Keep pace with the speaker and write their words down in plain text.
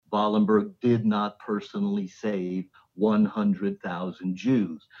Wallenberg did not personally save 100,000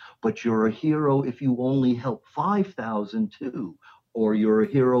 Jews, but you're a hero if you only help 5,000 too, or you're a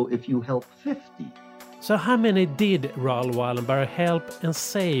hero if you help 50. So how many did Raoul Wallenberg help and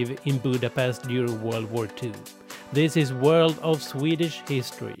save in Budapest during World War II? This is World of Swedish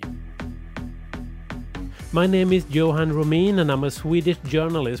History. My name is Johan Romin and I'm a Swedish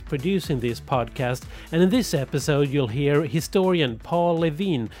journalist producing this podcast, and in this episode you'll hear historian Paul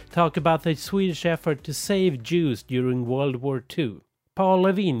Levine talk about the Swedish effort to save Jews during World War II. Paul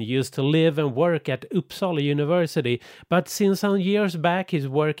Levine used to live and work at Uppsala University, but since some years back he's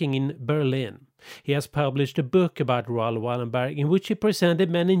working in Berlin. He has published a book about Raoul Wallenberg in which he presented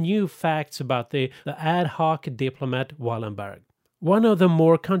many new facts about the ad hoc diplomat Wallenberg. One of the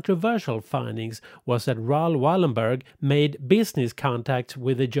more controversial findings was that Raoul Wallenberg made business contacts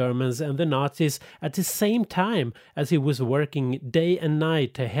with the Germans and the Nazis at the same time as he was working day and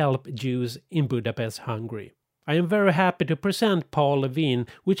night to help Jews in Budapest, Hungary. I am very happy to present Paul Levine,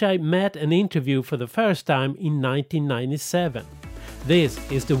 which I met and interviewed for the first time in 1997. This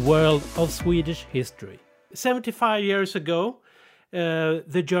is the World of Swedish History. 75 years ago,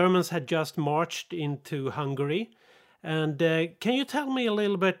 the Germans had just marched into Hungary. And can you tell me a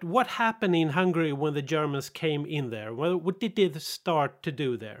little bit what happened in Hungary when the Germans came in there? Well, what did they start to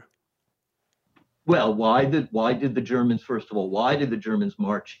do there? Well, why did the Germans, first of all, why did the Germans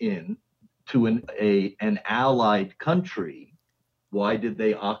march in to an allied country? Why did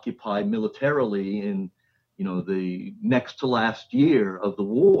they occupy militarily in, the next to last year of the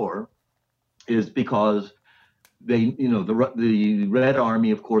war? Is because they, the Red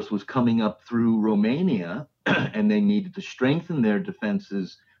Army, of course, was coming up through Romania, and they needed to strengthen their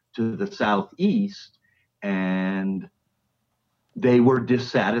defenses to the southeast, and they were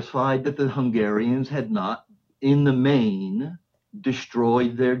dissatisfied that the Hungarians had not, in the main,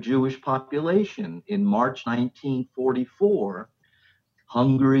 destroyed their Jewish population. In March 1944,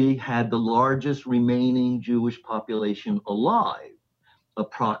 Hungary had the largest remaining Jewish population alive.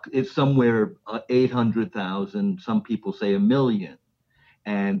 It's somewhere 800,000, some people say 1 million.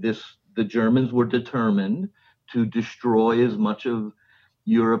 And the Germans were determined to destroy as much of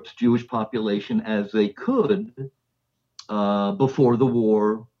Europe's Jewish population as they could before the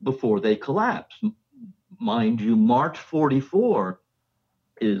war, before they collapsed. Mind you, March 44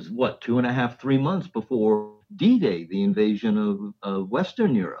 is 2.5, 3 months before D-Day, the invasion of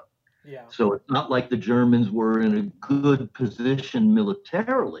Western Europe. Yeah. So it's not like the Germans were in a good position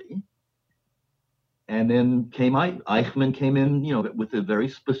militarily. And then Eichmann came in, with a very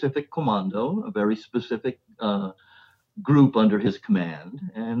specific commando, a very specific group under his command,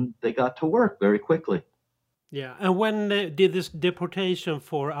 and they got to work very quickly. Yeah, and when did this deportation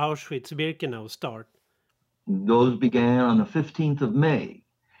for Auschwitz-Birkenau start? Those began on the 15th of May.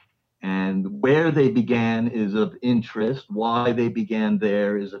 And where they began is of interest. Why they began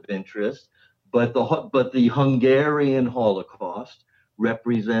there is of interest. But the Hungarian Holocaust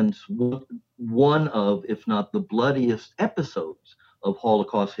represents one of, if not the bloodiest episodes of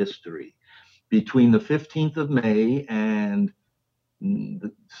Holocaust history. Between the 15th of May and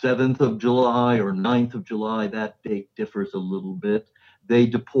the 7th of July or 9th of July, that date differs a little bit, they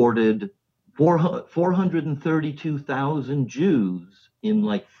deported 432,000 Jews in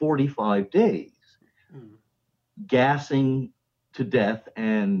like 45 days, gassing to death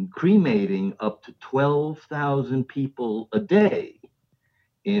and cremating up to 12,000 people a day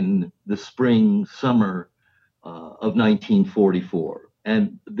in the spring, summer of 1944.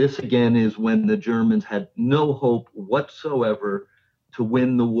 And this again is when the Germans had no hope whatsoever to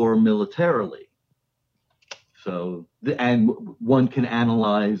win the war militarily. So, and one can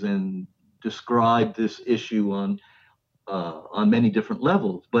analyze and describe this issue on many different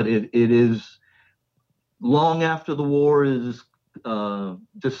levels, but it is long after the war is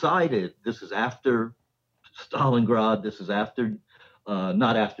decided. This is after Stalingrad. This is after,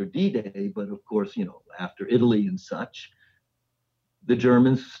 not after D-Day, but of course, after Italy and such. The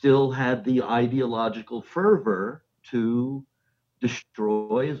Germans still had the ideological fervor to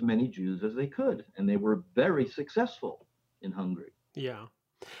destroy as many Jews as they could, and they were very successful in Hungary. Yeah.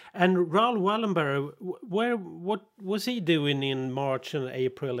 And Raoul Wallenberg, what was he doing in March and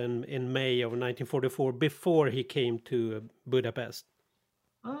April and in May of 1944 before he came to Budapest?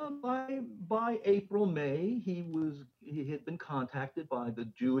 By April, May, he had been contacted by the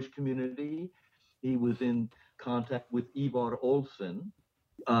Jewish community. He was in contact with Ivar Olsen.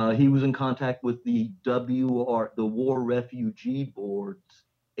 He was in contact with the the War Refugee Board's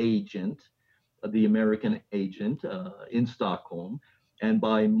agent, the American agent in Stockholm. And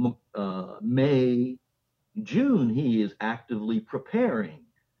by May, June, he is actively preparing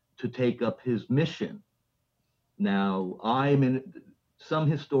to take up his mission. Now, some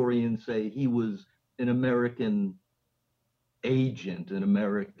historians say he was an American agent, an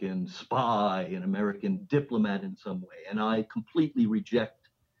American spy, an American diplomat in some way, and I completely reject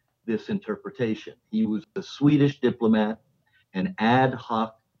this interpretation. He was a Swedish diplomat, an ad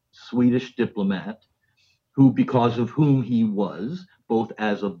hoc Swedish diplomat, who, because of whom he was, both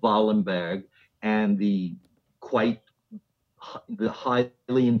as a Wallenberg and the highly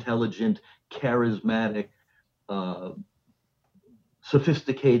intelligent, charismatic,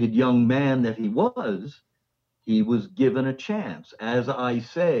 sophisticated young man that he was given a chance. As I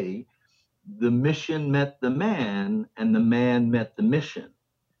say, the mission met the man and the man met the mission.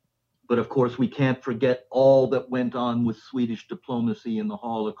 But of course, we can't forget all that went on with Swedish diplomacy in the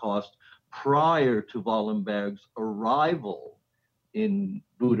Holocaust prior to Wallenberg's arrival in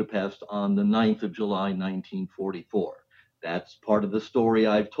Budapest on the 9th of July, 1944. That's part of the story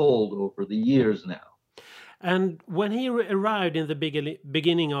I've told over the years now. And when he arrived in the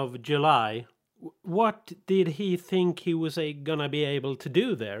beginning of July, what did he think he was going to be able to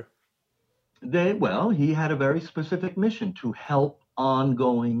do there? He had a very specific mission to help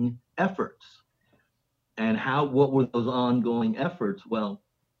ongoing efforts. And what were those ongoing efforts? Well,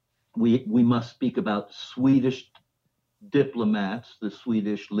 we must speak about Swedish diplomats, the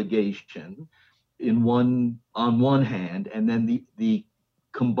Swedish legation, on one hand, and then the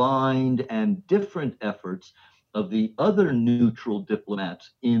combined and different efforts of the other neutral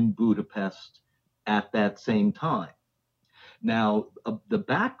diplomats in Budapest at that same time. Now, the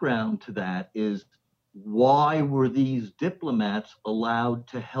background to that is, why were these diplomats allowed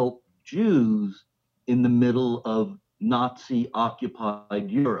to help Jews in the middle of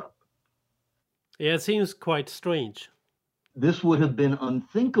Nazi-occupied Europe? Yeah, it seems quite strange. This would have been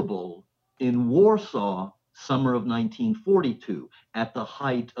unthinkable in Warsaw, summer of 1942, at the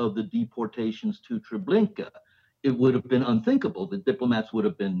height of the deportations to Treblinka. It would have been unthinkable. The diplomats would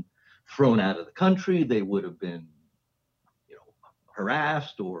have been thrown out of the country. They would have been,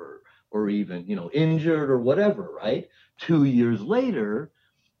 harassed or even, injured or whatever, right? 2 years later,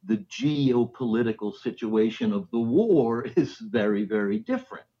 the geopolitical situation of the war is very, very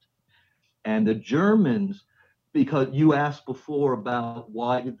different. And the Germans, because you asked before about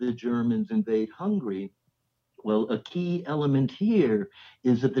why did the Germans invade Hungary? Well, a key element here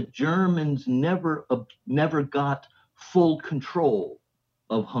is that the Germans never got full control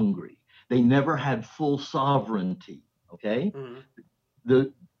of Hungary. They never had full sovereignty, okay? Mm-hmm.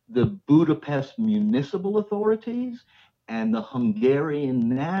 The Budapest municipal authorities and the Hungarian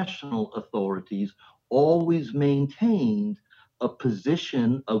national authorities always maintained a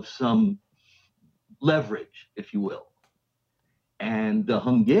position of some leverage, if you will. And the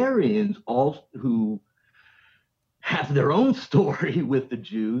Hungarians, who have their own story with the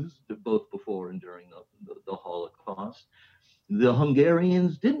Jews, both before and during the Holocaust, the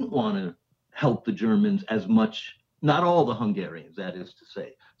Hungarians didn't want to help the Germans as much, not all the Hungarians, that is to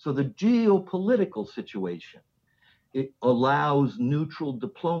say. So the geopolitical situation, it allows neutral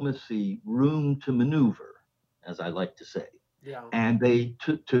diplomacy room to maneuver, as I like to say. Yeah. And they,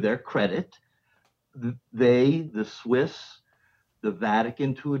 to their credit, the Swiss, the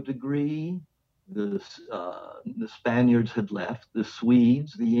Vatican to a degree, the Spaniards had left, the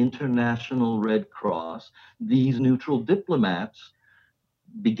Swedes, the International Red Cross, these neutral diplomats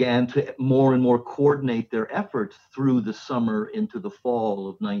began to more and more coordinate their efforts through the summer into the fall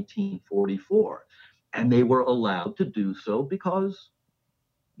of 1944. And they were allowed to do so because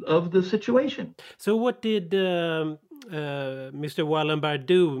of the situation. So what did Mr. Wallenberg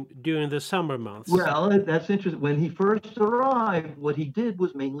do during the summer months? Well, that's interesting. When he first arrived, what he did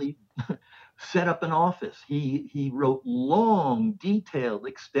was mainly set up an office. He wrote long, detailed,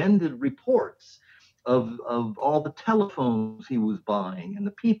 extended reports of all the telephones he was buying and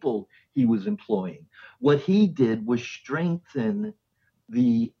the people he was employing. What he did was strengthen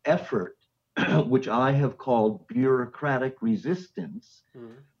the effort, which I have called bureaucratic resistance,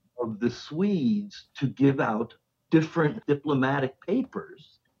 of the Swedes to give out different diplomatic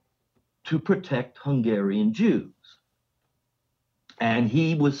papers to protect Hungarian Jews. And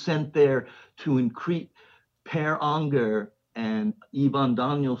he was sent there to increase. Per Anger and Ivan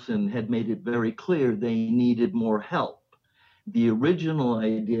Danielsson had made it very clear they needed more help. The original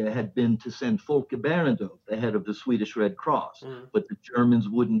idea had been to send Folke Bernadotte, the head of the Swedish Red Cross, but the Germans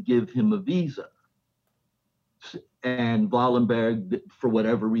wouldn't give him a visa. And Wallenberg, for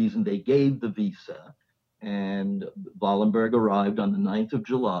whatever reason, they gave the visa, and Wallenberg arrived on the 9th of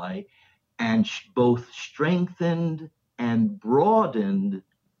July and both strengthened and broadened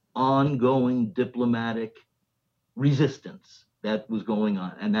ongoing diplomatic resistance that was going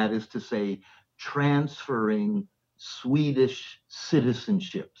on, and that is to say, transferring Swedish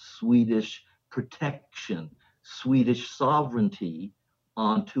citizenship, Swedish protection, Swedish sovereignty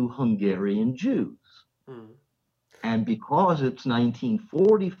onto Hungarian Jews. Mm. And because it's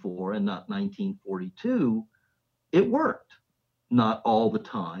 1944 and not 1942, it worked. Not all the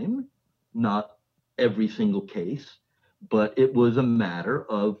time, not every single case, but it was a matter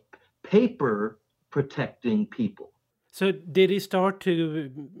of paper protecting people. So did he start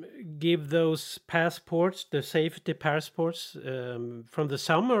to give those passports, the safety passports, from the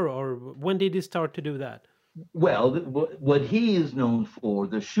summer, or when did he start to do that? Well, what he is known for,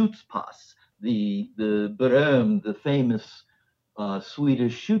 the Schutzpass, the beröm, the famous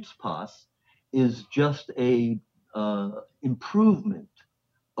Swedish Schutzpass, is just a improvement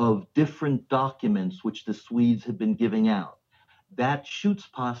of different documents which the Swedes have been giving out. That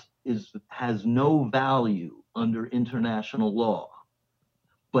Schutzpass has no value under international law,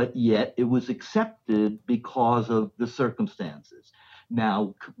 but yet it was accepted because of the circumstances.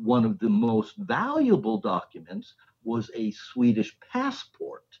 Now, one of the most valuable documents was a Swedish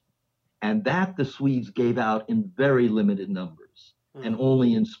passport, and that the Swedes gave out in very limited numbers and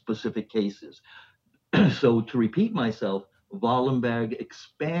only in specific cases. So to repeat myself, Wallenberg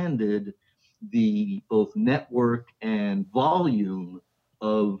expanded the both network and volume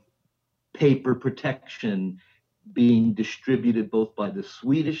of paper protection being distributed both by the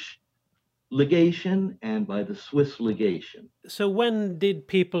Swedish legation and by the Swiss legation. So when did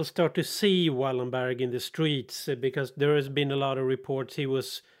people start to see Wallenberg in the streets? Because there has been a lot of reports he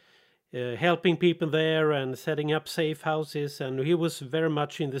was helping people there and setting up safe houses, and he was very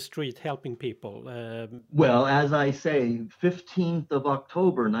much in the street helping people. Well, as I say, 15th of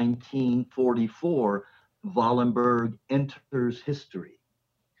October 1944, Wallenberg enters history.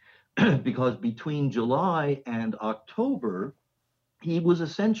 Because between July and October, he was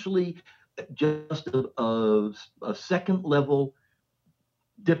essentially just a second level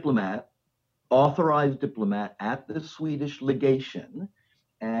diplomat, authorized diplomat at the Swedish legation.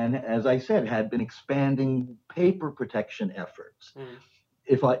 And as I said, had been expanding paper protection efforts.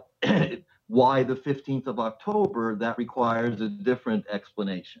 If I, why the 15th of October, that requires a different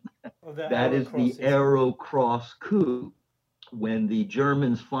explanation. That is the Arrow Cross coup, when the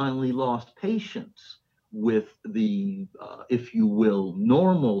Germans finally lost patience with the, if you will,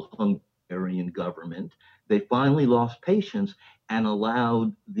 normal Hungarian government. They finally lost patience and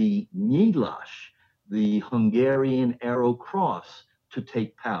allowed the Nyilas, the Hungarian Arrow Cross, to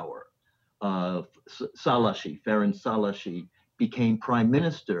take power. Szálasi, Ferenc Szálasi, became prime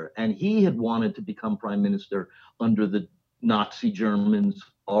minister, and he had wanted to become prime minister under the Nazi Germans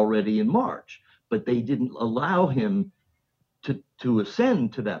already in March, but they didn't allow him to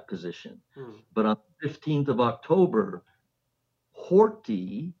ascend to that position. But on the 15th of October,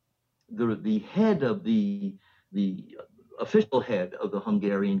 Horthy, the head of the official head of the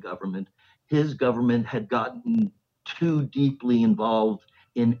Hungarian government, his government had gotten too deeply involved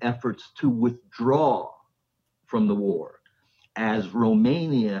in efforts to withdraw from the war, as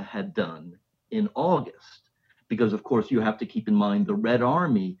Romania had done in August. Because, of course, you have to keep in mind the Red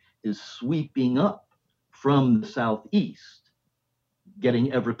Army is sweeping up from the southeast,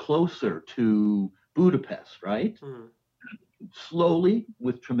 getting ever closer to Budapest, right? Slowly,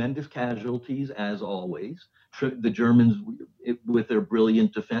 with tremendous casualties, as always. The Germans, with their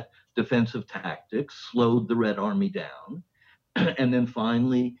brilliant defensive tactics, slowed the Red Army down. And then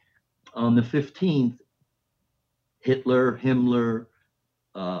finally, on the 15th, Hitler, Himmler,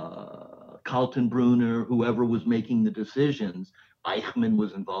 Kaltenbrunner, whoever was making the decisions, Eichmann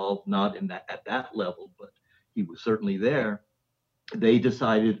was involved, not at that level, but he was certainly there. They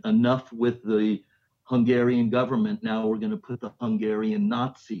decided enough with the Hungarian government. Now we're going to put the Hungarian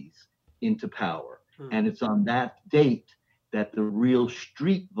Nazis into power. And it's on that date that the real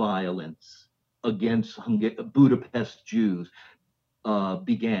street violence against Budapest Jews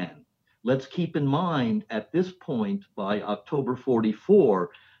began. Let's keep in mind at this point, by October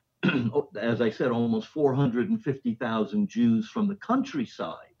 44, as I said, almost 450,000 Jews from the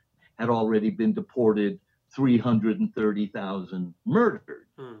countryside had already been deported, 330,000 murdered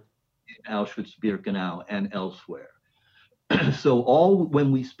in Auschwitz-Birkenau and elsewhere. So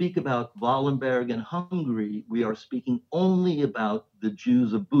when we speak about Wallenberg and Hungary, we are speaking only about the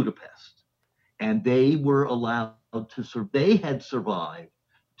Jews of Budapest. And they were allowed to they had survived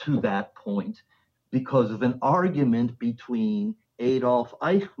to that point because of an argument between Adolf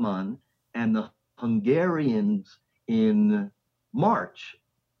Eichmann and the Hungarians in March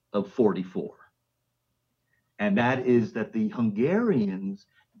of 44. And that is that the Hungarians,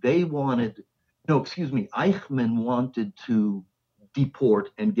 Eichmann wanted to deport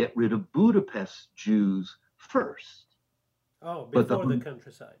and get rid of Budapest Jews first. Oh, before the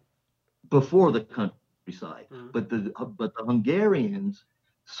countryside. Before the countryside. Mm. But the Hungarians,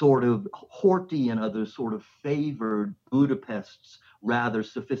 sort of Horthy and others, sort of favored Budapest's rather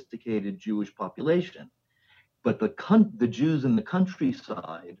sophisticated Jewish population. But the Jews in the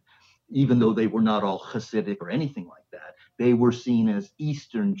countryside, even though they were not all Hasidic or anything like that, they were seen as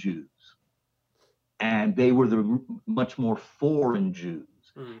Eastern Jews. And they were the much more foreign Jews.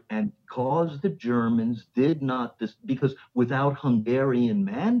 Mm. And because the Germans did not, because without Hungarian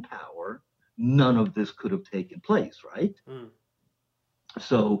manpower, none of this could have taken place, right? Mm.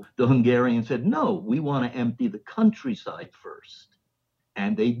 So the Hungarians said, no, we want to empty the countryside first.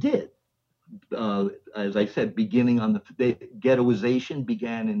 And they did. As I said, beginning on ghettoization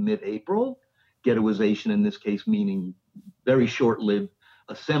began in mid-April. Ghettoization in this case meaning very short-lived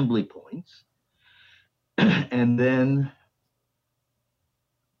assembly points. And then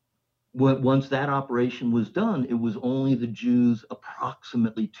once that operation was done, it was only the Jews,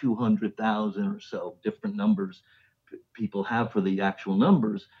 approximately 200,000 or so, different numbers people have for the actual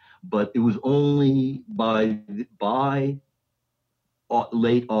numbers, but it was only by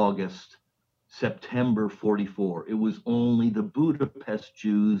late August, September 44, it was only the Budapest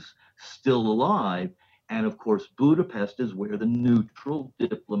Jews still alive. And of course, Budapest is where the neutral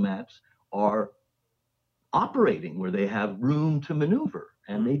diplomats are operating, where they have room to maneuver,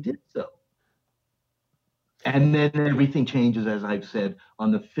 and they did so. And then everything changes, as I've said,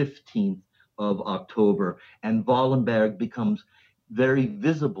 on the 15th of October, and Wallenberg becomes very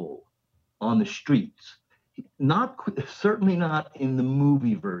visible on the streets. Certainly not in the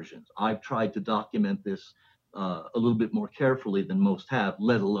movie versions. I've tried to document this a little bit more carefully than most have,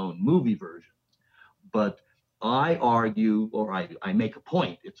 let alone movie versions. But I argue, or I make a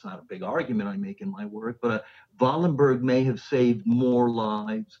point, it's not a big argument I make in my work, but Wallenberg may have saved more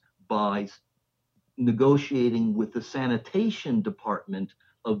lives by negotiating with the sanitation department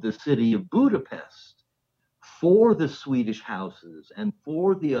of the city of Budapest for the Swedish houses and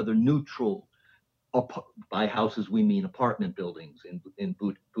for the other neutral, by houses we mean apartment buildings in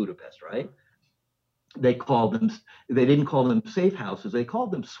Budapest, right? They didn't call them safe houses, they called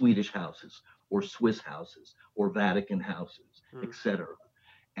them Swedish houses or Swiss houses or Vatican houses, etc.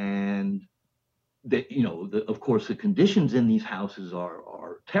 And of course, the conditions in these houses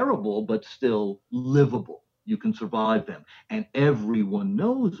are terrible, but still livable. You can survive them. And everyone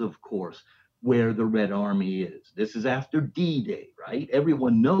knows, of course, where the Red Army is. This is after D-Day, right?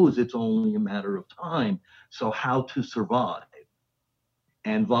 Everyone knows it's only a matter of time. So how to survive?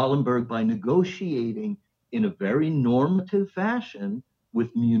 And Wallenberg, by negotiating in a very normative fashion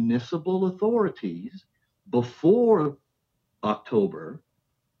with municipal authorities before October,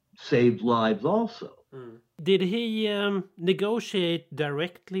 saved lives also. Did he negotiate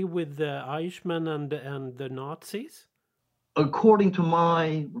directly with the Eichmann and the Nazis? According to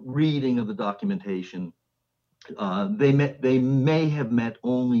my reading of the documentation, they may have met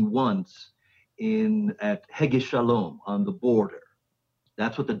only once at Hege Shalom on the border.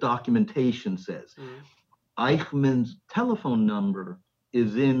 That's what the documentation says. Eichmann's telephone number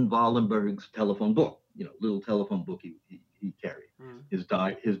is in Wallenberg's telephone book, little telephone book he carried, his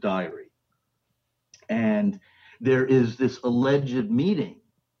diary. And there is this alleged meeting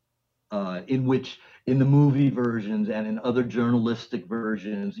in which, in the movie versions and in other journalistic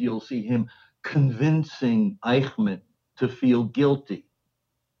versions, you'll see him convincing Eichmann to feel guilty,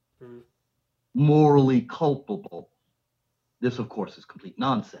 morally culpable. This, of course, is complete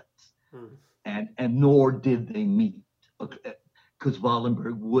nonsense. And nor did they meet, because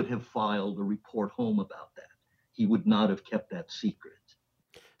Wallenberg would have filed a report home about that. He would not have kept that secret.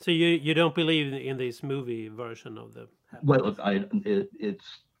 So you don't believe in this movie version of the... Well,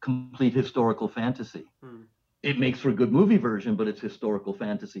 it's complete historical fantasy. It makes for a good movie version, but it's historical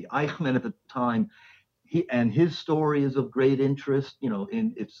fantasy. Eichmann at the time, his story is of great interest.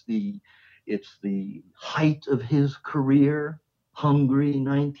 It's the height of his career, Hungary,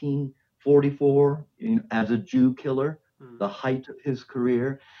 1944, as a Jew killer, the height of his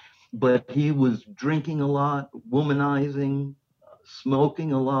career. But he was drinking a lot, womanizing,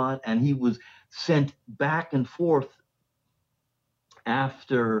 smoking a lot, and he was sent back and forth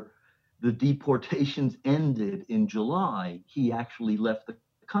after the deportations ended in July. He actually left the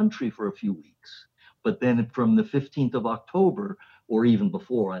country for a few weeks. But then from the 15th of October, or even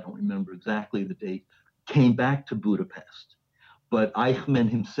before, I don't remember exactly the date, came back to Budapest. But Eichmann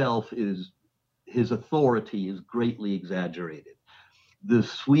himself, his authority is greatly exaggerated. The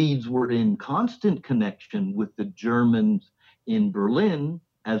Swedes were in constant connection with the Germans in Berlin,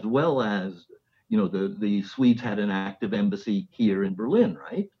 as well as the Swedes had an active embassy here in Berlin,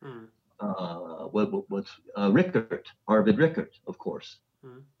 right? Mm. Rickert, Arvid Rickert, of course,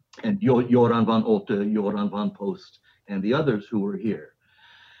 Mm. and Joran van Otte, Joran van Post, and the others who were here.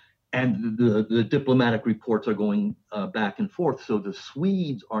 And the diplomatic reports are going back and forth. So the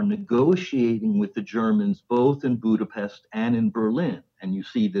Swedes are negotiating with the Germans both in Budapest and in Berlin. And you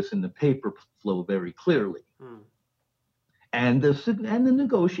see this in the paper flow very clearly. Mm. And the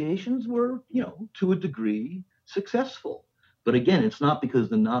negotiations were, to a degree, successful. But again, it's not because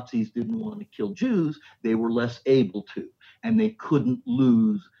the Nazis didn't want to kill Jews. They were less able to. And they couldn't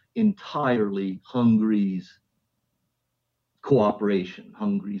lose entirely Hungary's cooperation,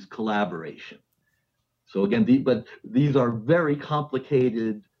 Hungary's collaboration. So again, but these are very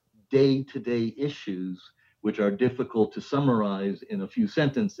complicated day-to-day issues, which are difficult to summarize in a few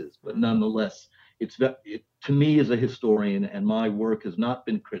sentences. But nonetheless, to me as a historian, and my work has not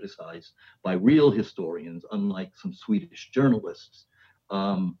been criticized by real historians, unlike some Swedish journalists.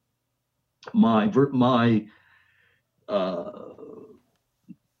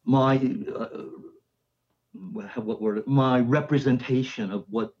 My representation of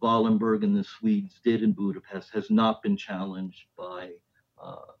what Wallenberg and the Swedes did in Budapest has not been challenged by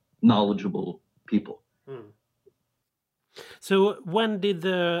knowledgeable people. Hmm. So when did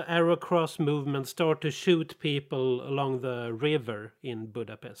the Arrow Cross movement start to shoot people along the river in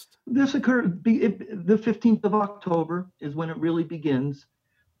Budapest? This occurred, the 15th of October is when it begins.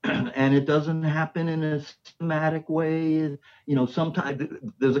 And it doesn't happen in a systematic way. Sometimes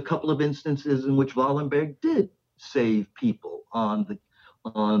there's a couple of instances in which Wallenberg did save people on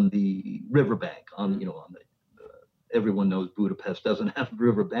the riverbank. Everyone knows Budapest doesn't have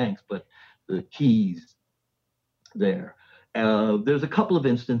riverbanks, but the quays there. There's a couple of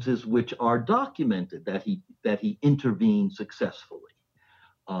instances which are documented that he intervened successfully.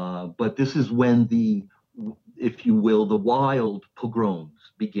 But this is when if you will, the wild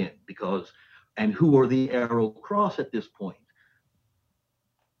pogroms begin, and who are the Arrow Cross at this point?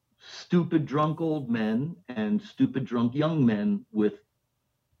 Stupid drunk old men and stupid drunk young men with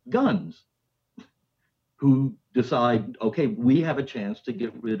guns who decide, okay, we have a chance to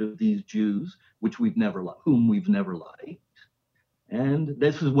get rid of these Jews, whom we've never liked. And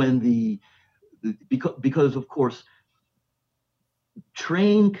this is when because of course,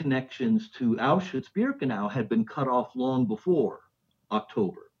 train connections to Auschwitz-Birkenau had been cut off long before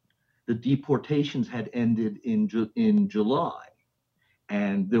October. The deportations had ended in July,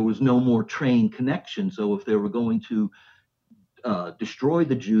 and there was no more train connection. So if they were going to destroy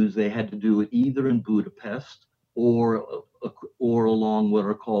the Jews, they had to do it either in Budapest or along what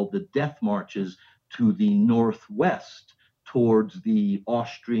are called the death marches to the northwest towards the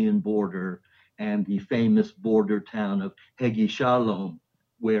Austrian border and the famous border town of Hegyi Shalom,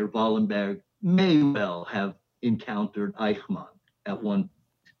 where Wallenberg may well have encountered Eichmann at one,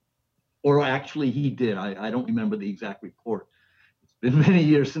 or actually he did. I don't remember the exact report. It's been many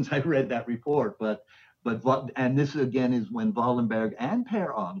years since I read that report, and this again is when Wallenberg and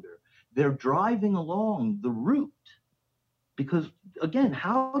Per Anger, they're driving along the route, because again,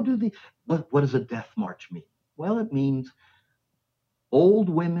 what does a death march mean? Well, it means old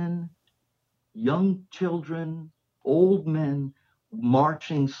women, young children, old men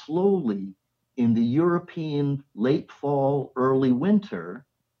marching slowly in the European late fall, early winter,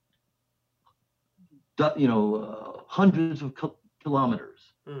 hundreds of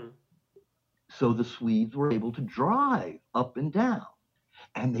kilometers. Mm. So the Swedes were able to drive up and down,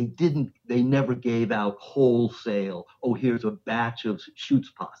 and they never gave out wholesale, here's a batch of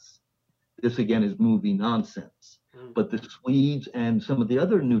Schutzpass. This again is movie nonsense. But the Swedes and some of the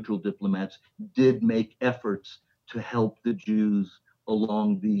other neutral diplomats did make efforts to help the Jews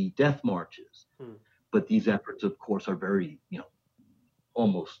along the death marches. But these efforts, of course, are very,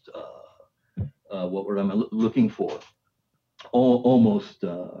 almost, what word am I looking for? Almost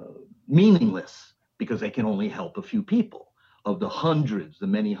meaningless, because they can only help a few people of the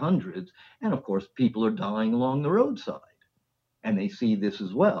many hundreds. And of course, people are dying along the roadside, and they see this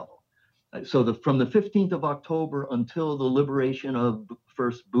as well. So from the 15th of October until the liberation of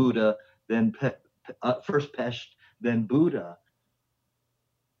first Buda, then first Pest, then Buda,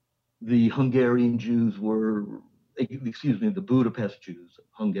 the Hungarian Jews the Budapest Jews,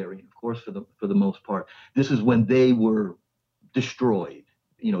 Hungarian, of course, for the most part. This is when they were destroyed.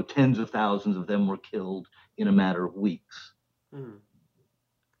 Tens of thousands of them were killed in a matter of weeks. Mm.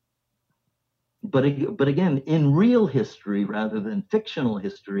 But again, in real history rather than fictional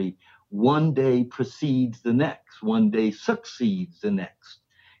history, one day precedes the next, one day succeeds the next,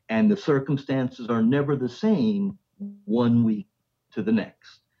 and the circumstances are never the same one week to the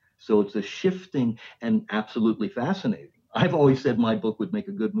next. So it's a shifting and absolutely fascinating. I've always said my book would make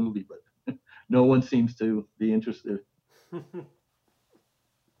a good movie, but no one seems to be interested.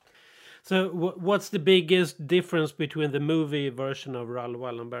 So, what's the biggest difference between the movie version of Raoul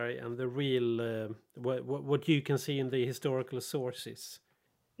Wallenberg and the real, what you can see in the historical sources?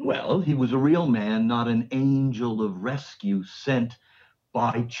 Well, he was a real man, not an angel of rescue sent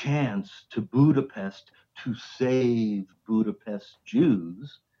by chance to Budapest to save Budapest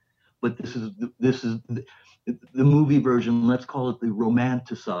Jews. But the movie version. Let's call it the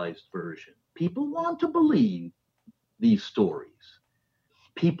romanticized version. People want to believe these stories.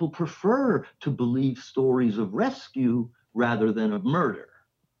 People prefer to believe stories of rescue rather than of murder.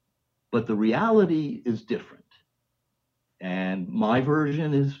 But the reality is different. And my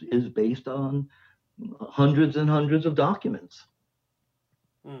version is based on hundreds and hundreds of documents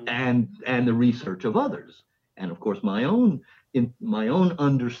and the research of others. And of course, my own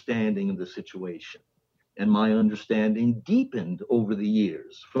understanding of the situation. And my understanding deepened over the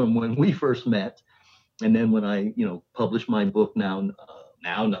years from when we first met, and then when I, published my book now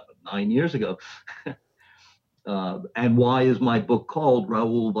 9 years ago. And why is my book called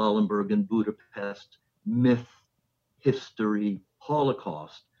Raoul Wallenberg in Budapest: Myth, History,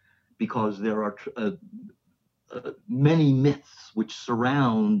 Holocaust? Because there are many myths which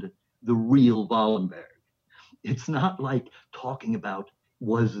surround the real Wallenberg. It's not like talking about,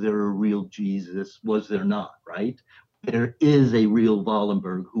 was there a real Jesus? Was there not, right? There is a real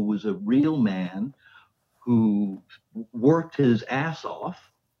Wallenberg who was a real man who worked his ass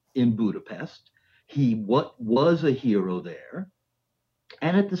off in Budapest. He was a hero there,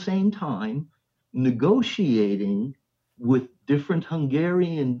 and at the same time negotiating with different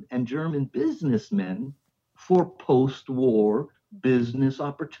Hungarian and German businessmen for post-war business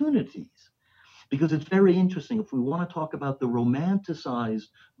opportunities. Because it's very interesting. If we want to talk about the romanticized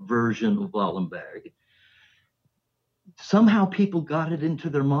version of Wallenberg, somehow people got it into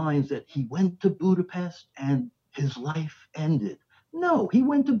their minds that he went to Budapest and his life ended. No, he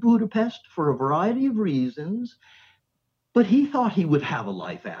went to Budapest for a variety of reasons, but he thought he would have a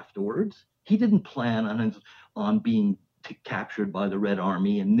life afterwards. He didn't plan on being captured by the Red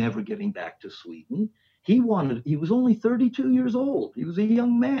Army and never getting back to Sweden. He was only 32 years old. He was a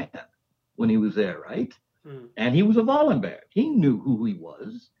young man when he was there, right? And he was a Wallenberg. He knew who he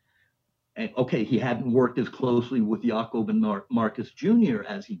was. And okay, he hadn't worked as closely with Jacob and Marcus Jr.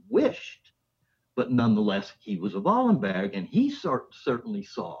 as he wished, but nonetheless, he was a Wallenberg, and he certainly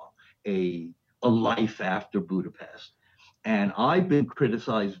saw a life after Budapest. And I've been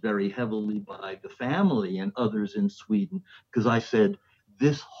criticized very heavily by the family and others in Sweden because I said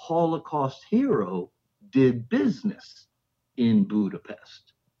this Holocaust hero did business in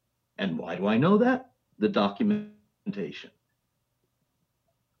Budapest. And why do I know that? The documentation.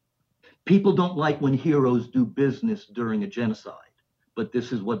 People don't like when heroes do business during a genocide, but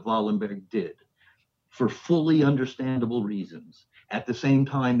this is what Wallenberg did for fully understandable reasons. At the same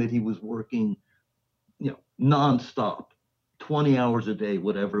time that he was working, nonstop, 20 hours a day,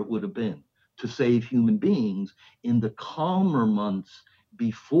 whatever it would have been, to save human beings. In the calmer months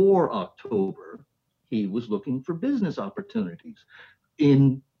before October, he was looking for business opportunities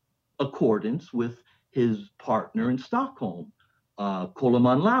in accordance with his partner in Stockholm,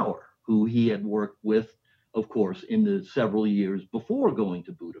 Coleman Lauer, who he had worked with, of course, in the several years before going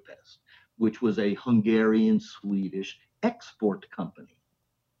to Budapest, which was a Hungarian-Swedish export company.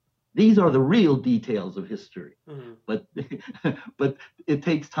 These are the real details of history, but it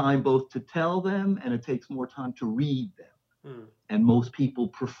takes time both to tell them and it takes more time to read them. And most people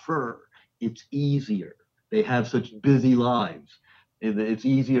prefer, it's easier. They have such busy lives. It's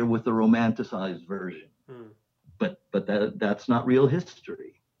easier with the romanticized version. But that's not real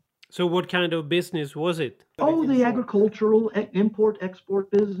history. So what kind of business was it? Oh, the agricultural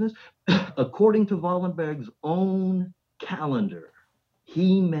import-export business. According to Wallenberg's own calendar,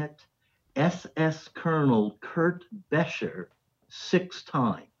 he met SS Colonel Kurt Becher 6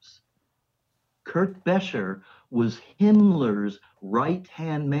 times. Kurt Becher was Himmler's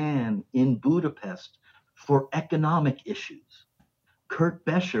right-hand man in Budapest for economic issues. Kurt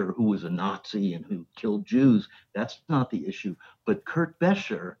Becher, who was a Nazi and who killed Jews, that's not the issue. But Kurt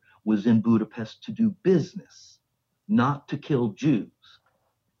Becher was in Budapest to do business, not to kill Jews.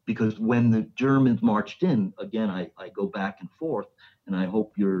 Because when the Germans marched in, again, I go back and forth, and I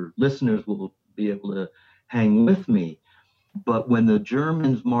hope your listeners will be able to hang with me. But when the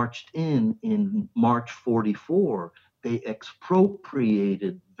Germans marched in March 44, they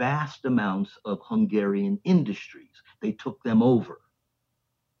expropriated vast amounts of Hungarian industries. They took them over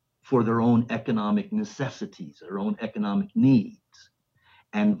for their own economic necessities, their own economic needs.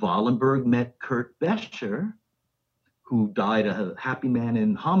 And Wallenberg met Kurt Becher, who died a happy man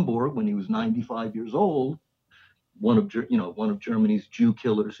in Hamburg when he was 95 years old, one of Germany's Jew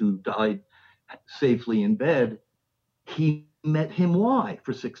killers who died safely in bed. He met him why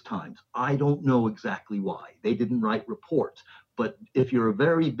for 6 times. I don't know exactly why. They didn't write reports. But if you're a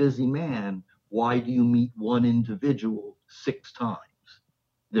very busy man, why do you meet one individual 6 times?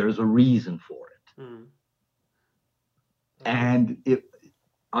 There's a reason for it. Mm. And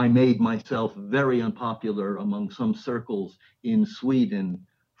I made myself very unpopular among some circles in Sweden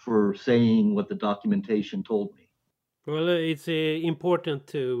for saying what the documentation told me. Well, it's important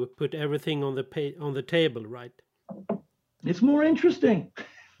to put everything on the table, right? It's more interesting.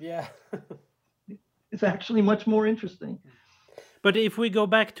 Yeah. It's actually much more interesting. But if we go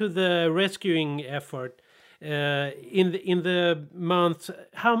back to the rescuing effort, in the months,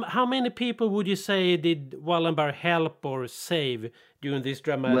 how many people would you say did Wallenberg help or save during this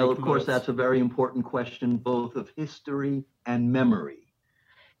dramatic Well, of course, months? that's a very important question, both of history and memory.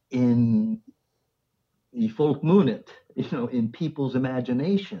 In the folkmunnet, in people's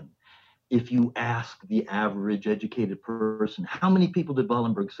imagination, if you ask the average educated person, how many people did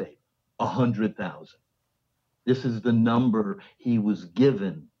Wallenberg save? 100,000. This is the number he was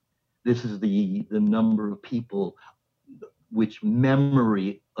given. This is the number of people which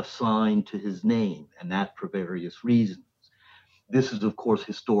memory assigned to his name, and that for various reasons. This is, of course,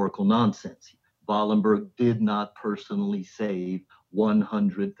 historical nonsense. Wallenberg did not personally save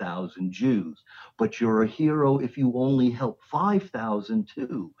 100,000 Jews, but you're a hero if you only help 5,000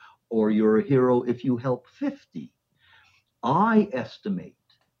 too, or you're a hero if you help 50. I estimate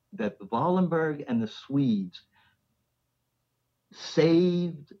that Wallenberg and the Swedes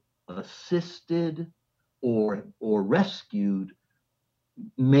saved, assisted, or rescued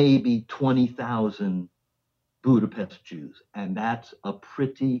maybe 20,000 Budapest Jews, and that's a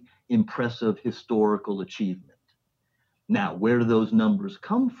pretty impressive historical achievement. Now, where do those numbers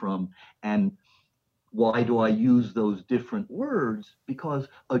come from, and why do I use those different words? Because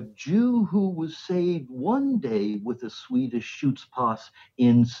a Jew who was saved one day with a Swedish Schutzpass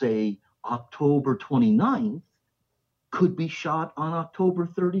in, say, October 29th could be shot on October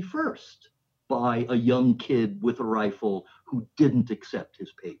 31st by a young kid with a rifle who didn't accept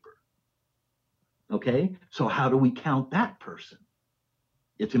his paper. Okay, so how do we count that person?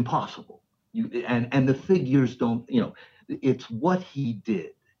 It's impossible. And the figures don't, it's what he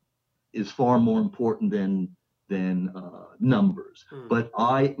did is far more important than numbers. But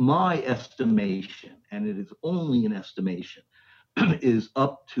my estimation, and it is only an estimation, is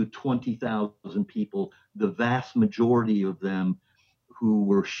up to 20,000 people, the vast majority of them who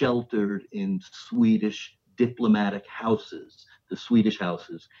were sheltered in Swedish diplomatic houses, the Swedish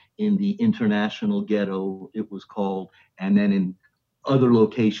houses, in the international ghetto, it was called, and then in other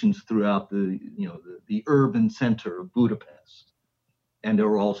locations throughout the urban center of Budapest. And there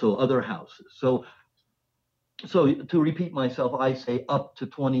were also other houses. So to repeat myself, I say up to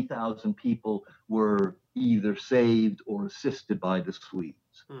 20,000 people were either saved or assisted by the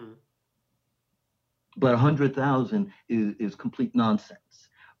Swedes. But 100,000 is complete nonsense.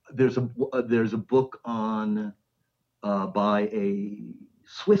 There's a book on by a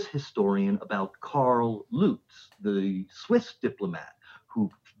Swiss historian about Karl Lutz, the Swiss diplomat who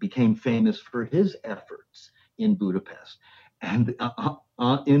became famous for his efforts in Budapest. And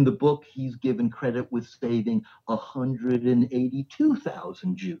in the book, he's given credit with saving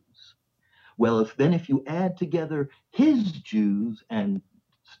 182,000 Jews. Well, if you add together his Jews and,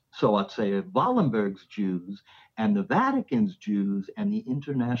 so I'd say, Wallenberg's Jews and the Vatican's Jews and the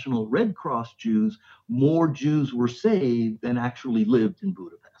International Red Cross Jews, more Jews were saved than actually lived in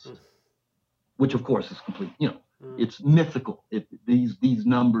Budapest, which of course is complete, it's mythical. These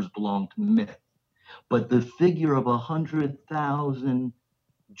numbers belong to myth. But the figure of 100,000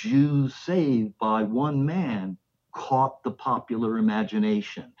 Jews saved by one man caught the popular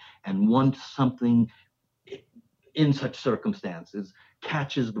imagination. And once something in such circumstances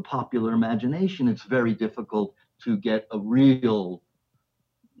catches the popular imagination, it's very difficult to get a real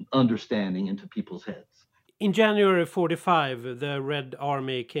understanding into people's heads. In January 45, the Red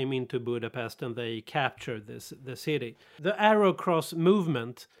Army came into Budapest and they captured the city. The Arrow Cross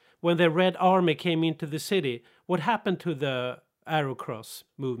movement, when the Red Army came into the city, what happened to the Arrow Cross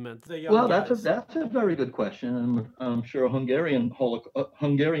movement? Well, that's a very good question, and I'm sure Hungarian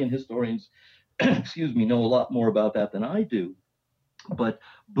historians, excuse me, know a lot more about that than I do. But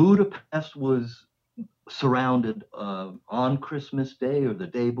Budapest was surrounded on Christmas Day or the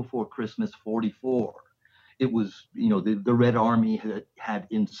day before Christmas 44. It was, the Red Army had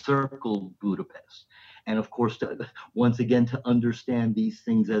encircled Budapest. And of course, once again, to understand these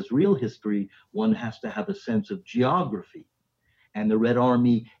things as real history, one has to have a sense of geography. And the Red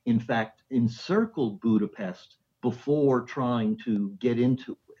Army, in fact, encircled Budapest before trying to get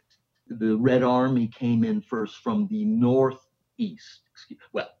into it. The Red Army came in first from the northeast.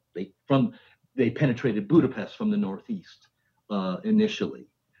 Well, they penetrated Budapest from the northeast initially.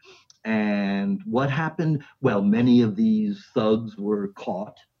 And what happened? Well, many of these thugs were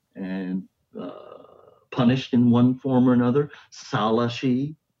caught and punished in one form or another.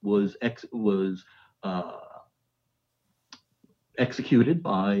 Szálasi was executed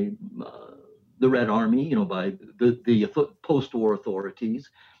by the Red Army, by the post-war authorities,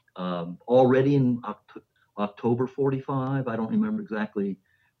 already in October 45. I don't remember exactly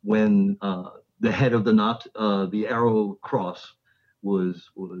when the head of the Arrow Cross was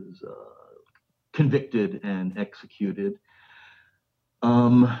convicted and executed.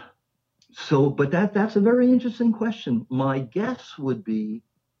 But that's a very interesting question. My guess would be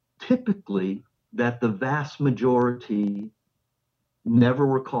typically that the vast majority never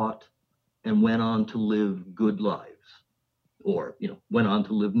were caught and went on to live good lives, or went on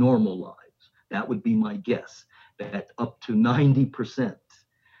to live normal lives. That would be my guess, that up to 90%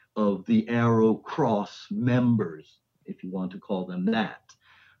 of the Arrow Cross members, if you want to call them that,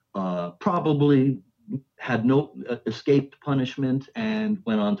 probably had escaped punishment and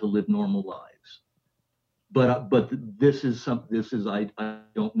went on to live normal lives. But this is I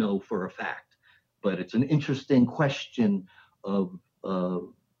don't know for a fact, but it's an interesting question of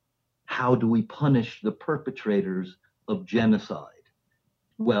how do we punish the perpetrators of genocide?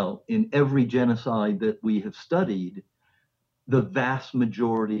 Well, in every genocide that we have studied, the vast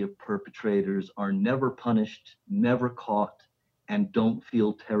majority of perpetrators are never punished, never caught, and don't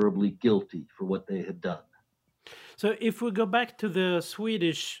feel terribly guilty for what they had done. So if we go back to the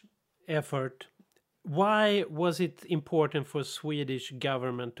Swedish effort, why was it important for Swedish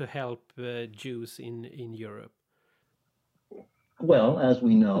government to help Jews in Europe? Well, as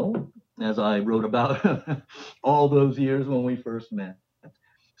we know, as I wrote about all those years when we first met,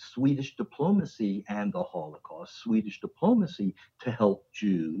 Swedish diplomacy and the Holocaust, Swedish diplomacy to help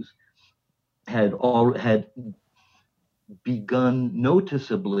Jews had begun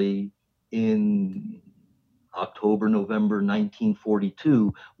noticeably in October, November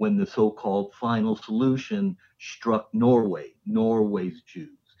 1942, when the so-called final solution struck Norway's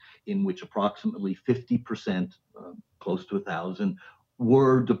Jews, in which approximately 50%, close to 1,000,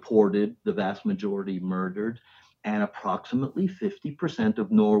 were deported, the vast majority murdered, and approximately 50%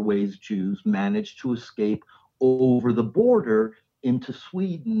 of Norway's Jews managed to escape over the border into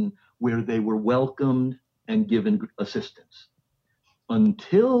Sweden, where they were welcomed and given assistance.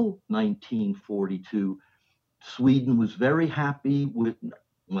 Until 1942, Sweden was very happy with,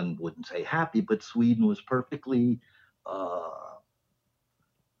 one wouldn't say happy, but Sweden was perfectly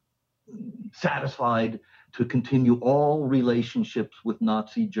satisfied to continue all relationships with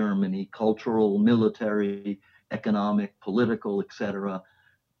Nazi Germany, cultural, military, economic, political, etc.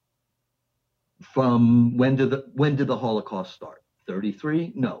 From when did the Holocaust start?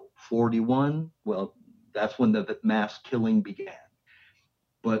 33? No. 41? Well, that's when the mass killing began.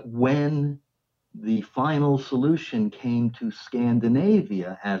 But when the final solution came to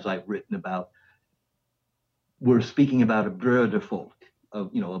Scandinavia, as I've written about, we're speaking about a broderfolk,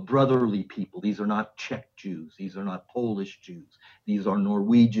 a brotherly people. These are not Czech Jews. These are not Polish Jews. These are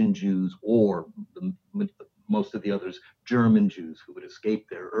Norwegian Jews, or most of the others, German Jews who had escaped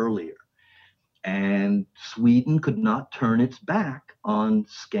there earlier. And Sweden could not turn its back on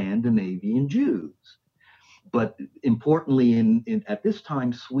Scandinavian Jews. But importantly, at this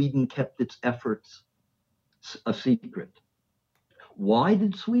time, Sweden kept its efforts a secret. Why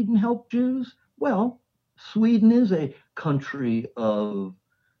did Sweden help Jews? Well, Sweden is a country of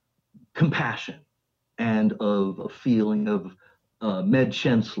compassion and of a feeling of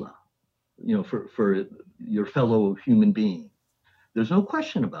medkänsla, for your fellow human being. There's no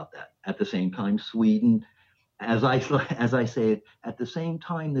question about that. At the same time, Sweden, as I say it, at the same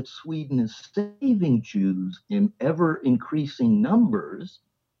time that Sweden is saving Jews in ever increasing numbers,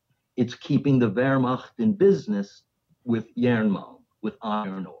 it's keeping the Wehrmacht in business with Järnmalm, with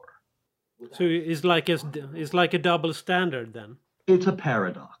iron ore. So it's like a double standard then. It's a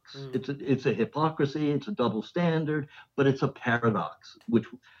paradox. It's a hypocrisy. It's a double standard, but it's a paradox. Which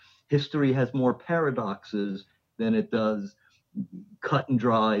history has more paradoxes than it does cut and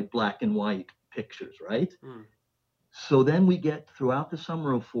dry black and white pictures, right? So then we get, throughout the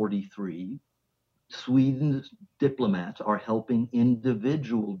summer of 43, Sweden's diplomats are helping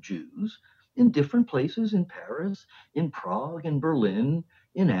individual Jews in different places, in Paris, in Prague, in Berlin,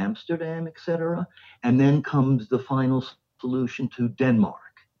 in Amsterdam, etc. And then comes the final solution to Denmark,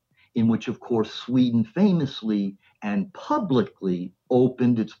 in which, of course, Sweden famously and publicly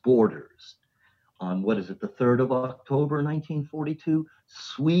opened its borders. On, what is it, the 3rd of October, 1942,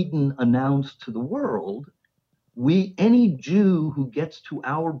 Sweden announced to the world, any Jew who gets to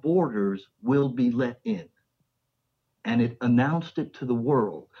our borders will be let in. And it announced it to the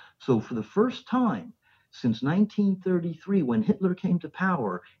world. So for the first time since 1933, when Hitler came to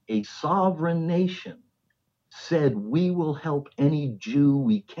power, a sovereign nation said, we will help any Jew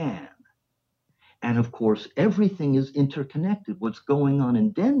we can. And of course, everything is interconnected. What's going on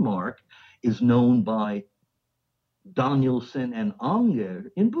in Denmark is known by Danielson and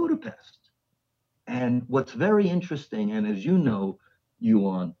Anger in Budapest. And what's very interesting, and as you know,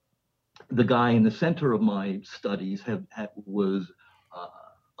 Yuan, the guy in the center of my studies was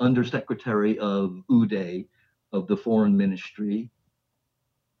Undersecretary of UDE of the Foreign Ministry,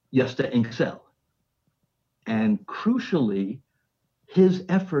 Gösta Ensel. And crucially, his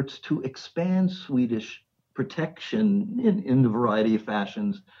efforts to expand Swedish protection in the variety of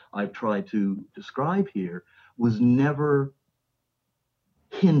fashions I've tried to describe here was never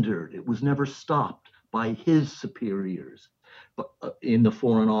hindered. It was never stopped by his superiors in the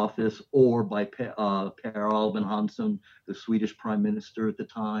Foreign Office or by Per Albin Hansson, the Swedish Prime Minister at the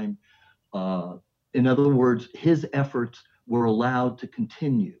time. In other words, his efforts were allowed to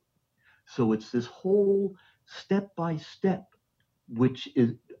continue. So it's this whole step-by-step, which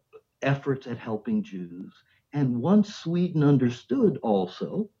is efforts at helping Jews. And once Sweden understood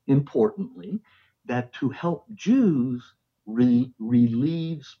also, importantly, that to help Jews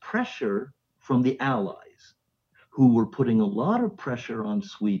relieves pressure from the Allies, who were putting a lot of pressure on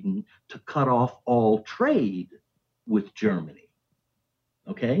Sweden to cut off all trade with Germany.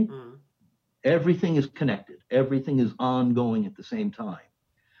 Okay? Mm. Everything is connected. Everything is ongoing at the same time.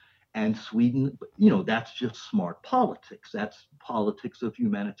 And Sweden, that's just smart politics. That's politics of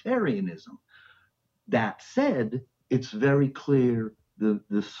humanitarianism. That said, it's very clear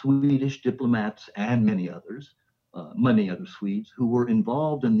the Swedish diplomats and many other Swedes who were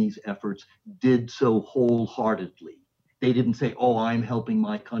involved in these efforts did so wholeheartedly. They didn't say, oh, I'm helping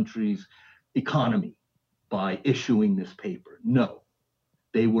my country's economy by issuing this paper. No,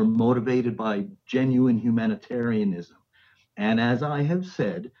 they were motivated by genuine humanitarianism. And as I have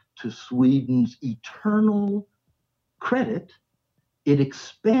said, to Sweden's eternal credit, it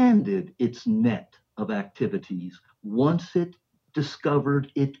expanded its net of activities once it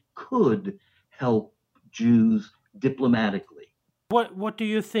discovered it could help Jews diplomatically. What do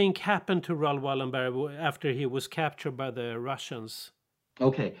you think happened to Raoul Wallenberg after he was captured by the Russians?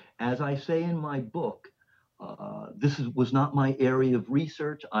 Okay, as I say in my book, this was not my area of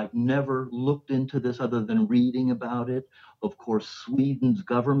research. I've never looked into this other than reading about it. Of course, Sweden's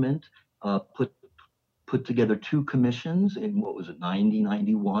government put together two commissions in, 90,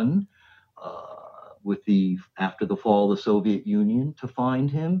 91, after the fall of the Soviet Union to find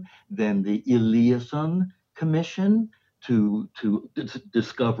him. Then the Eliasson Commission to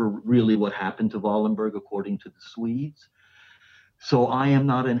discover really what happened to Wallenberg according to the Swedes. So I'm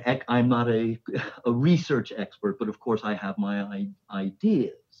not a research expert, but of course I have my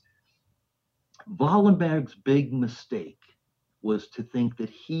ideas. Wallenberg's big mistake was to think that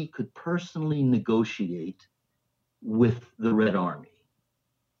he could personally negotiate with the Red Army.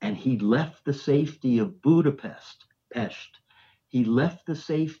 And he left the safety of Budapest, Pest. He left the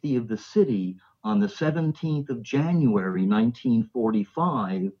safety of the city on the 17th of January,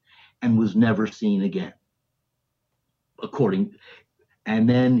 1945, and was never seen again. And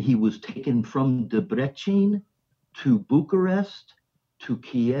then he was taken from Debrecen to Bucharest, to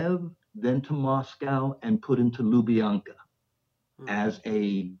Kiev, then to Moscow, and put into Lubyanka as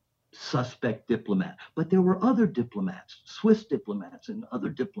a suspect diplomat. But there were other diplomats, Swiss diplomats and other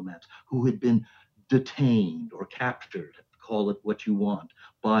diplomats who had been detained or captured, call it what you want,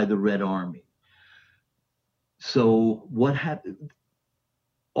 by the Red Army. So what happened?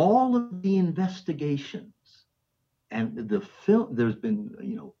 All of the investigations and the film, there's been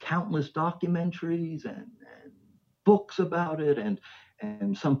countless documentaries and books about it,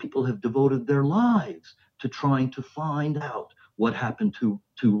 and some people have devoted their lives to trying to find out what happened to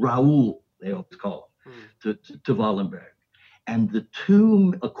Raoul, they always call him, to Wallenberg. And the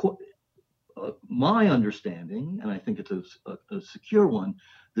two, my understanding, and I think it's a secure one,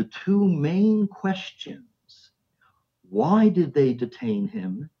 the two main questions, why did they detain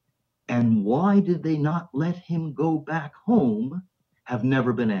him and why did they not let him go back home, have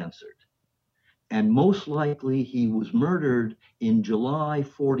never been answered. And most likely he was murdered in July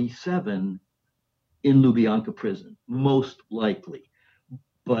 47 in Lubyanka prison, most likely.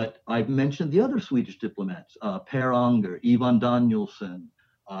 But I've mentioned the other Swedish diplomats, Per Anger, Ivan Danielsson,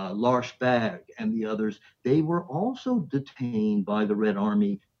 Lars Berg, and the others. They were also detained by the Red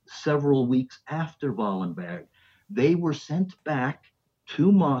Army several weeks after Wallenberg. They were sent back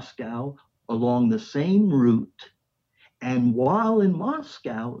to Moscow along the same route. And while in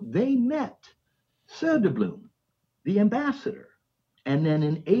Moscow, they met Söderblom, the ambassador. And then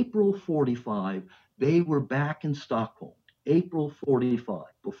in April 45, they were back in Stockholm. April 45,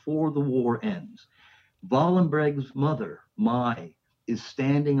 before the war ends. Wallenberg's mother, Mai, is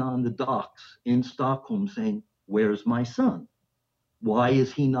standing on the docks in Stockholm saying, "Where's my son? Why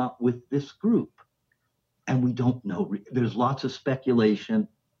is he not with this group?" And we don't know. There's lots of speculation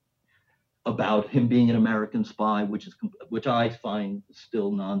about him being an American spy, which I find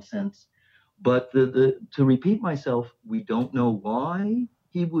still nonsense. But to repeat myself, we don't know why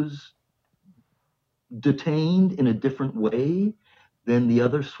he was detained in a different way than the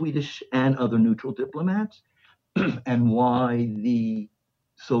other Swedish and other neutral diplomats, and why the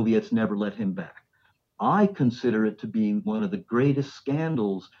Soviets never let him back. I consider it to be one of the greatest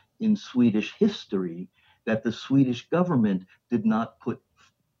scandals in Swedish history that the Swedish government did not put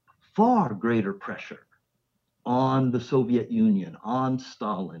far greater pressure on the Soviet Union, on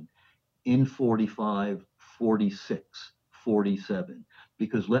Stalin in 45, 46, 47.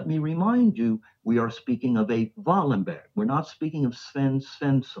 Because let me remind you, we are speaking of a Wallenberg. We're not speaking of Sven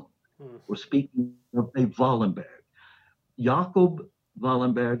Svensson. We're speaking of a Wallenberg. Jacob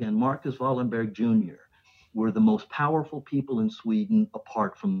Wallenberg and Marcus Wallenberg Jr. were the most powerful people in Sweden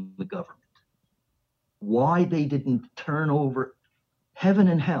apart from the government. Why they didn't turn over heaven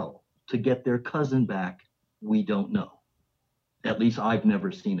and hell to get their cousin back, we don't know. At least I've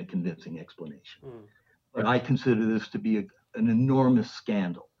never seen a convincing explanation. But I consider this to be an enormous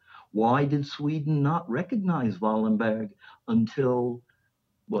scandal. Why did Sweden not recognize Wallenberg until,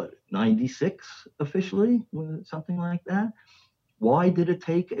 96 officially? Something like that? Why did it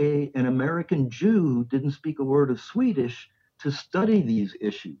take an American Jew who didn't speak a word of Swedish to study these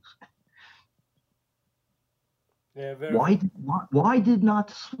issues? Yeah, why did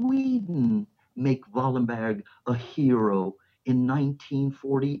not Sweden make Wallenberg a hero in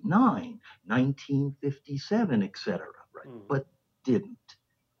 1949, 1957, etc., right? But didn't.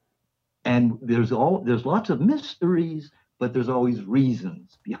 And there's lots of mysteries, but there's always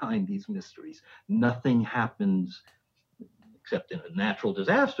reasons behind these mysteries. Nothing happens, except in a natural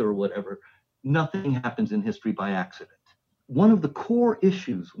disaster or whatever, nothing happens in history by accident. One of the core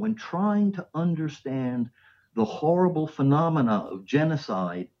issues when trying to understand the horrible phenomena of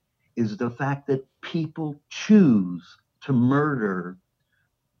genocide is the fact that people choose to murder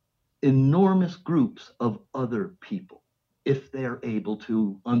enormous groups of other people if they're able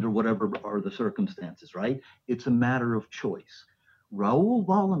to, under whatever are the circumstances, right? It's a matter of choice. Raoul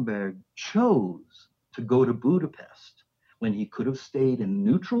Wallenberg chose to go to Budapest when he could have stayed in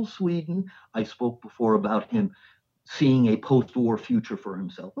neutral Sweden. I spoke before about him seeing a post-war future for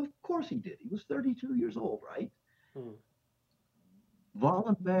himself. Of course he did. He was 32 years old, right?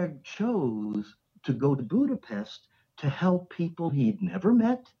 Wallenberg chose to go to Budapest to help people he'd never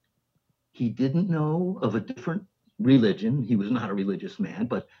met. He didn't know of a different religion. He was not a religious man,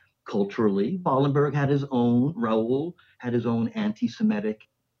 but culturally, Raoul had his own anti-Semitic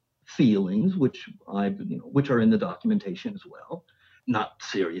feelings, which are in the documentation as well. Not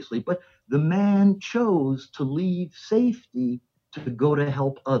seriously, but the man chose to leave safety to go to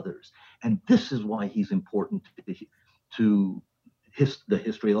help others. And this is why he's important to the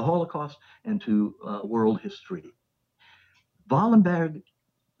history of the Holocaust and to world history. Wallenberg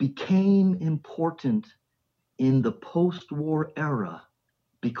became important in the post-war era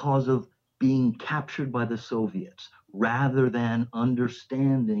because of being captured by the Soviets, rather than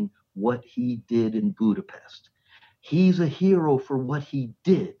understanding what he did in Budapest. He's a hero for what he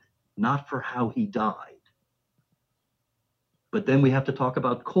did, not for how he died. But then we have to talk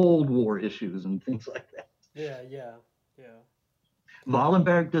about Cold War issues and things like that. Yeah.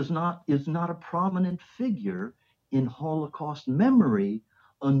 Wallenberg is not a prominent figure in Holocaust memory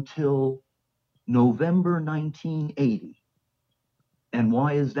until November 1980. And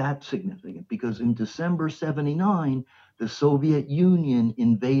why is that significant? Because in December 79, the Soviet Union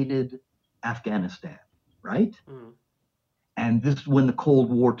invaded Afghanistan, right? And this is when the Cold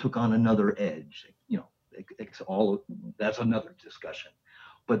War took on another edge. That's another discussion.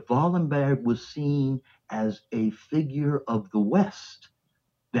 But Wallenberg was seen as a figure of the West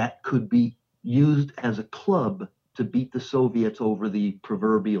that could be used as a club to beat the Soviets over the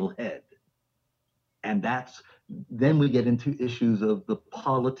proverbial head. And then we get into issues of the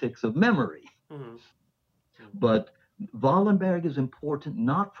politics of memory. But Wallenberg is important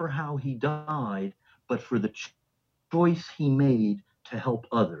not for how he died, but for the choice he made to help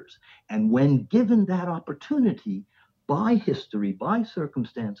others. And when given that opportunity by history, by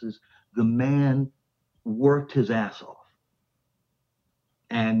circumstances, the man worked his ass off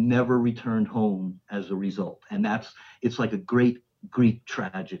and never returned home as a result. And it's like a great Greek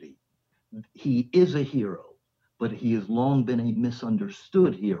tragedy. He is a hero, but he has long been a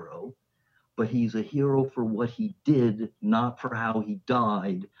misunderstood hero. But he's a hero for what he did, not for how he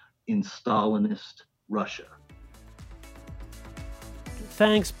died in Stalinist Russia.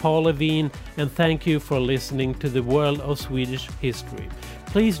 Thanks, Paul Levine, and thank you for listening to the World of Swedish History.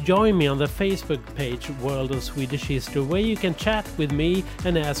 Please join me on the Facebook page World of Swedish History, where you can chat with me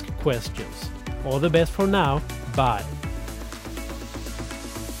and ask questions. All the best for now. Bye.